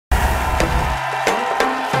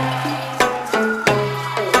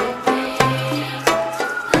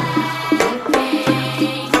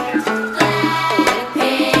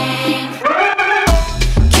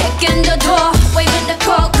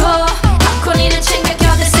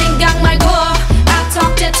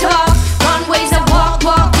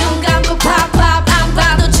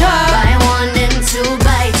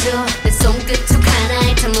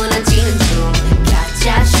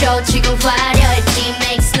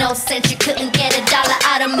no sense. You couldn't get a dollar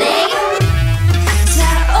out of me. 자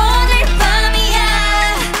오늘 밤이야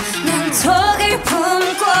난 턱을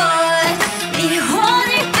품고 네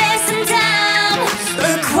혼을 뺏은 다음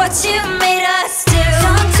Look what you made us do.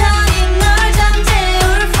 천천히 널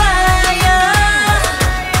잠재울 fire.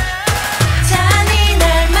 잔이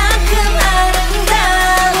날만큼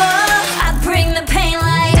아름다워. I bring the pain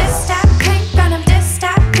like this that pink venom, this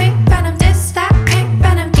that pink venom, this that pink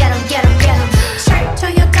venom. Get 'em, get 'em, get 'em. Straight till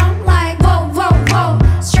you don't like, whoa, whoa, whoa.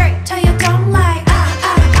 Straight till you don't like,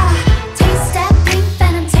 Taste that pink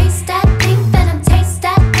venom, taste that pink venom, taste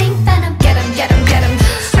that pink venom. Get 'em, get 'em, get 'em.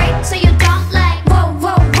 Straight till you don't like, Whoa,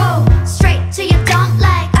 whoa, whoa. straight till you don't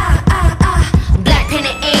like. Blackpink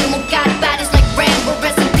and aim, got bodies like Rambo.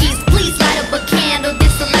 Rest in peace, please light up a candle.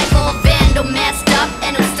 This the life of a vandal, messed up,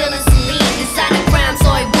 and I'm still in saline. Designing crime, so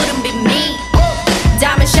it wouldn't be me.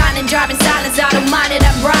 Diamond shining, driving silence, I don't mind it.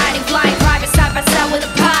 I'm riding, flying private side by side with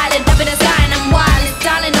a pilot. Up in the sky and I'm wild,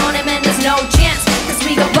 styling on him and there's no chance. Cause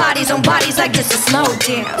we got bodies on bodies like just a slow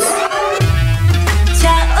dance.